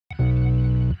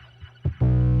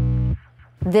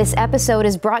This episode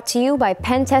is brought to you by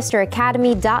Pentester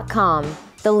Academy.com,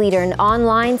 the leader in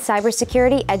online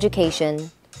cybersecurity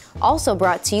education. Also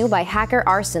brought to you by Hacker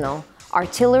Arsenal,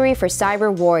 artillery for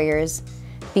cyber warriors.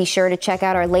 Be sure to check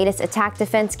out our latest attack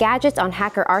defense gadgets on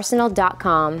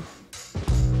hackerarsenal.com.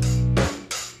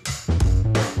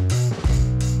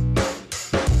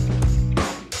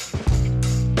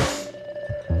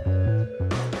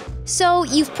 So,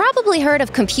 you've probably heard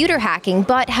of computer hacking,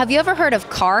 but have you ever heard of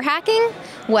car hacking?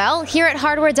 Well, here at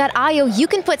Hardware.io, you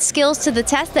can put skills to the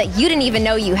test that you didn't even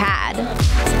know you had.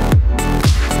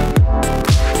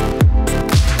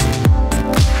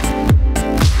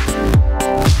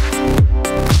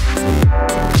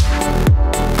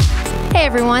 Hey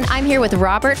everyone, I'm here with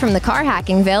Robert from the Car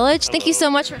Hacking Village. Thank you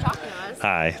so much for talking to us.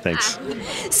 Hi, thanks.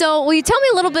 So, will you tell me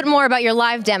a little bit more about your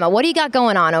live demo? What do you got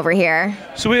going on over here?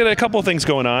 So we had a couple of things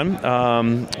going on.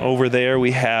 Over there we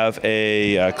have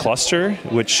a cluster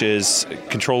which is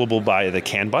controllable by the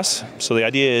CAN bus. So the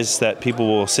idea is that people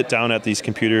will sit down at these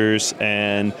computers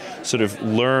and sort of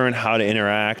learn how to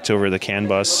interact over the CAN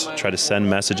bus, try to send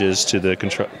messages to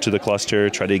the cluster,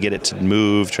 try to get it to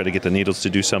move, try to get the needles to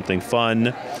do something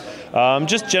fun.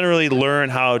 Just generally learn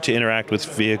how to interact with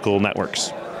vehicle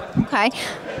networks. Okay.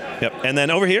 Yep. And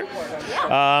then over here,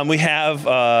 we have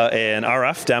an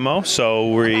RF demo.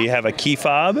 So we have a key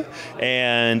fob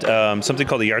and something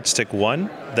called the Yardstick 1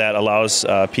 that allows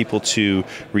people to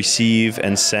receive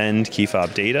and send key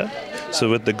fob data. So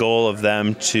with the goal of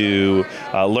them to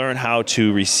learn how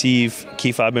to receive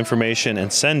key fob information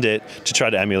and send it to try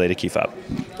to emulate a key fob.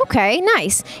 Okay,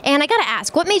 nice. And I gotta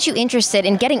ask, what made you interested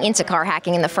in getting into car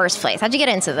hacking in the first place? How'd you get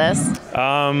into this?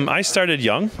 I started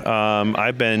young.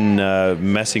 I've been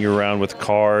messing around with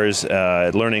cars,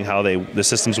 learning how the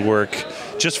systems work,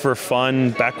 just for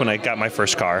fun. Back when I got my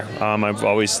first car, I've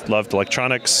always loved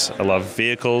electronics. I love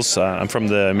vehicles. I'm from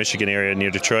the Michigan area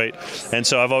near Detroit, and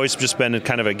so I've always just been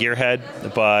kind of a gearhead.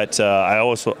 But I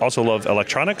also love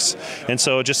electronics, and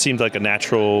so it just seemed like a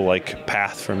natural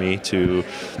path for me to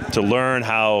learn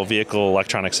how vehicle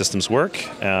electronic systems work.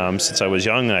 Since I was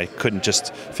young, I couldn't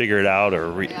just figure it out,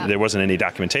 or there wasn't any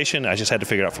documentation. I just had to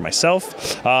figure it out for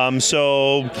myself.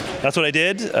 So that's what I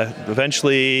did.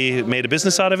 Eventually made a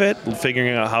business out of it,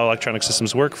 figuring out how electronic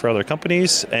systems work for other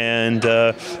companies. And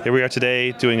here we are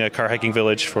today doing a car hacking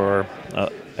village for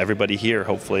everybody here,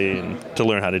 hopefully, and to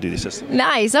learn how to do these systems.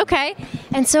 Nice, okay.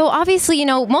 And so obviously,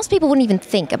 most people wouldn't even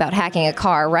think about hacking a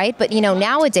car, right? But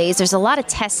nowadays there's a lot of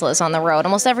Teslas on the road.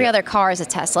 Almost every other car is a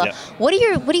Tesla. Yeah. What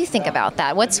do you think about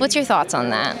that? What's your thoughts on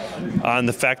that? On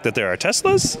the fact that there are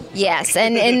Teslas? Yes,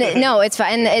 and no, it's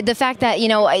fine. And the fact that,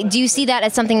 do you see that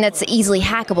as something that's easily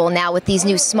hackable now with these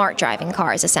new smart driving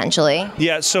cars, essentially?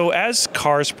 Yeah, so as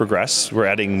cars progress, we're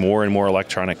adding more and more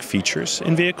electronic features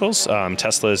in vehicles.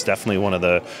 Tesla is definitely one of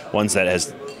the ones that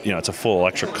has, it's a full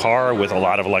electric car with a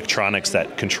lot of electronics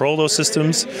that control those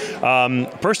systems.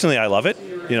 Personally, I love it.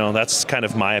 That's kind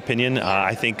of my opinion.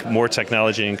 I think more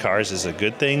technology in cars is a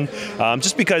good thing,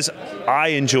 just because I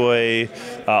enjoy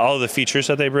all of the features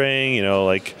that they bring,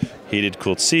 like heated,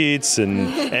 cooled seats and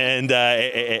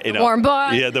warm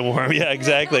butt. Yeah,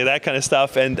 exactly, that kind of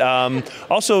stuff. And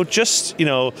also just,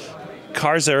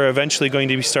 cars are eventually going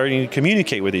to be starting to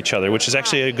communicate with each other, which is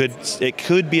actually it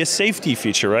could be a safety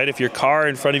feature, right? If your car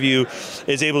in front of you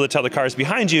is able to tell the cars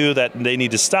behind you that they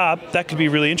need to stop, that could be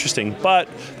really interesting. But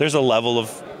there's a level of,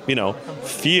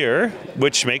 fear,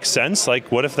 which makes sense. Like,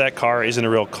 what if that car isn't a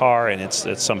real car and it's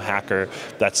some hacker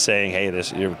that's saying, hey,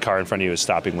 your car in front of you is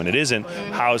stopping when it isn't?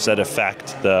 How does that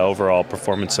affect the overall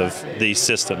performance of these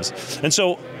systems? And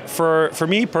so for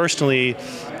me personally,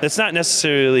 it's not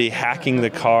necessarily hacking the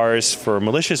cars for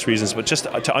malicious reasons, but just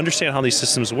to understand how these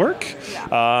systems work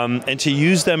and to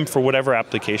use them for whatever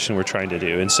application we're trying to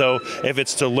do. And so if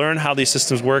it's to learn how these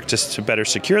systems work just to better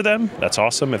secure them, that's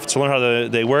awesome. If it's to learn how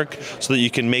they work so that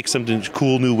you can make something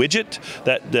cool new widget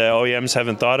that the OEMs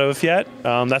haven't thought of yet,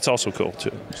 that's also cool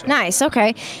too. So. Nice,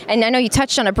 okay. And I know you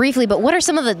touched on it briefly, but what are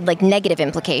some of the negative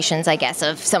implications, I guess,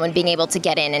 of someone being able to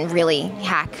get in and really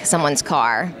hack someone's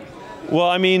car? Well,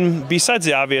 I mean, besides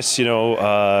the obvious,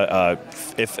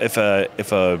 if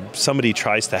somebody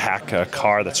tries to hack a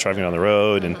car that's driving on the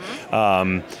road and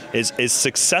is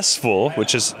successful,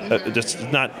 which is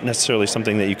just not necessarily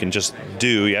something that you can just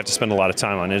do. You have to spend a lot of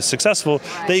time on it. It's successful.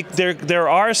 There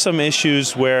are some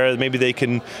issues where maybe they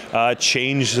can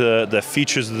change the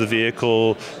features of the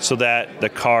vehicle so that the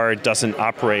car doesn't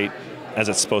operate as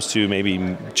it's supposed to,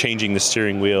 maybe changing the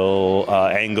steering wheel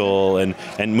angle and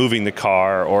moving the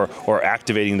car, or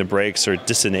activating the brakes or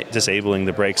disabling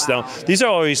the brakes. Now, these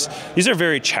are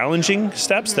very challenging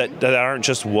steps that aren't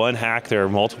just one hack. There are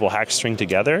multiple hacks stringed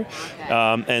together,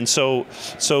 and so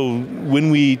when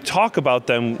we talk about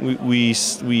them, we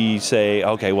say,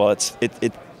 okay, well, it's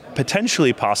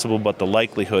potentially possible, but the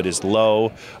likelihood is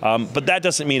low. But that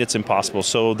doesn't mean it's impossible.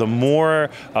 So the more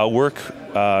work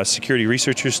security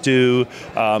researchers do,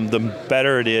 the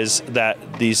better it is that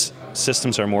these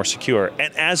systems are more secure.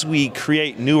 And as we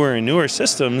create newer and newer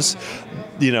systems,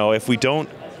 if we don't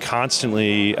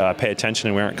constantly pay attention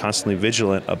and we aren't constantly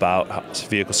vigilant about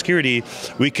vehicle security,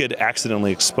 we could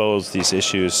accidentally expose these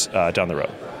issues down the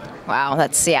road. Wow,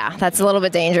 that's a little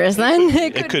bit dangerous then.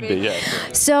 It could be, yeah.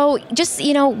 So just,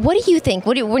 what do you think?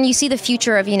 When you see the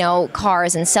future of,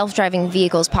 cars and self-driving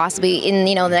vehicles possibly in,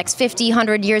 the next 50,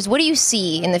 100 years, what do you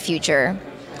see in the future?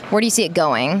 Where do you see it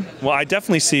going? Well, I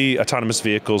definitely see autonomous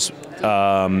vehicles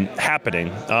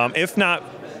happening, if not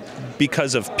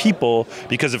because of people,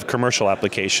 because of commercial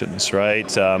applications,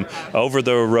 right?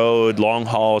 Over-the-road,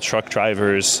 long-haul truck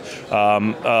drivers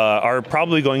are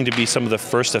probably going to be some of the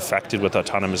first affected with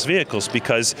autonomous vehicles,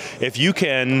 because if you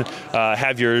can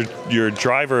have your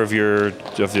driver of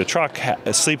the truck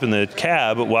sleep in the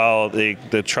cab while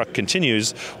the truck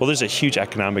continues, well, there's a huge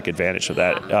economic advantage of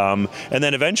that. And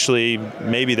then eventually,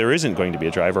 maybe there isn't going to be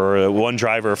a driver, or one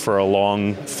driver for a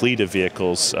long fleet of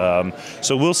vehicles.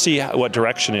 So we'll see what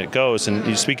direction it goes.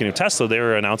 And speaking of Tesla, they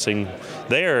were announcing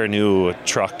their new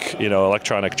truck,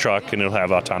 electronic truck, and it'll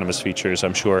have autonomous features,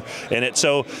 I'm sure.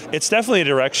 So it's definitely a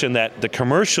direction that the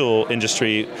commercial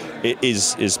industry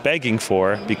is begging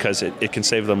for, because it can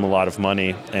save them a lot of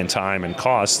money and time and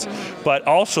cost. But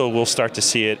also we'll start to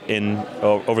see it in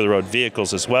over-the-road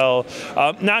vehicles as well.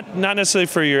 Not necessarily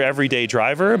for your everyday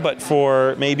driver, but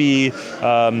for maybe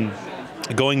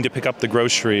going to pick up the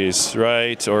groceries,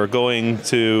 right, or going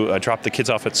to drop the kids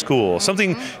off at school.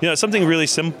 Something really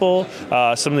simple.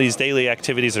 Some of these daily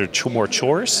activities are more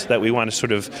chores that we want to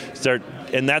sort of start,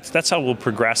 and that's how we'll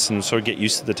progress and sort of get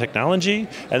used to the technology.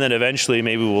 And then eventually,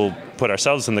 maybe we'll put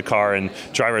ourselves in the car and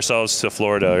drive ourselves to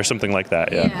Florida or something like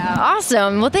that. Yeah,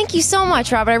 awesome. Well, thank you so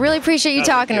much, Robert. I really appreciate you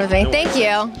talking with me. Thank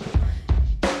you.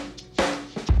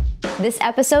 This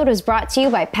episode was brought to you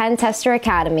by Pentester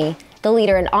Academy, the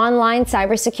leader in online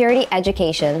cybersecurity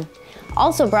education.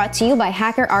 Also brought to you by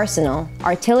Hacker Arsenal,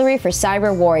 artillery for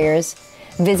cyber warriors.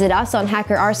 Visit us on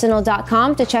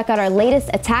hackerarsenal.com to check out our latest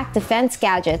attack defense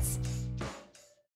gadgets.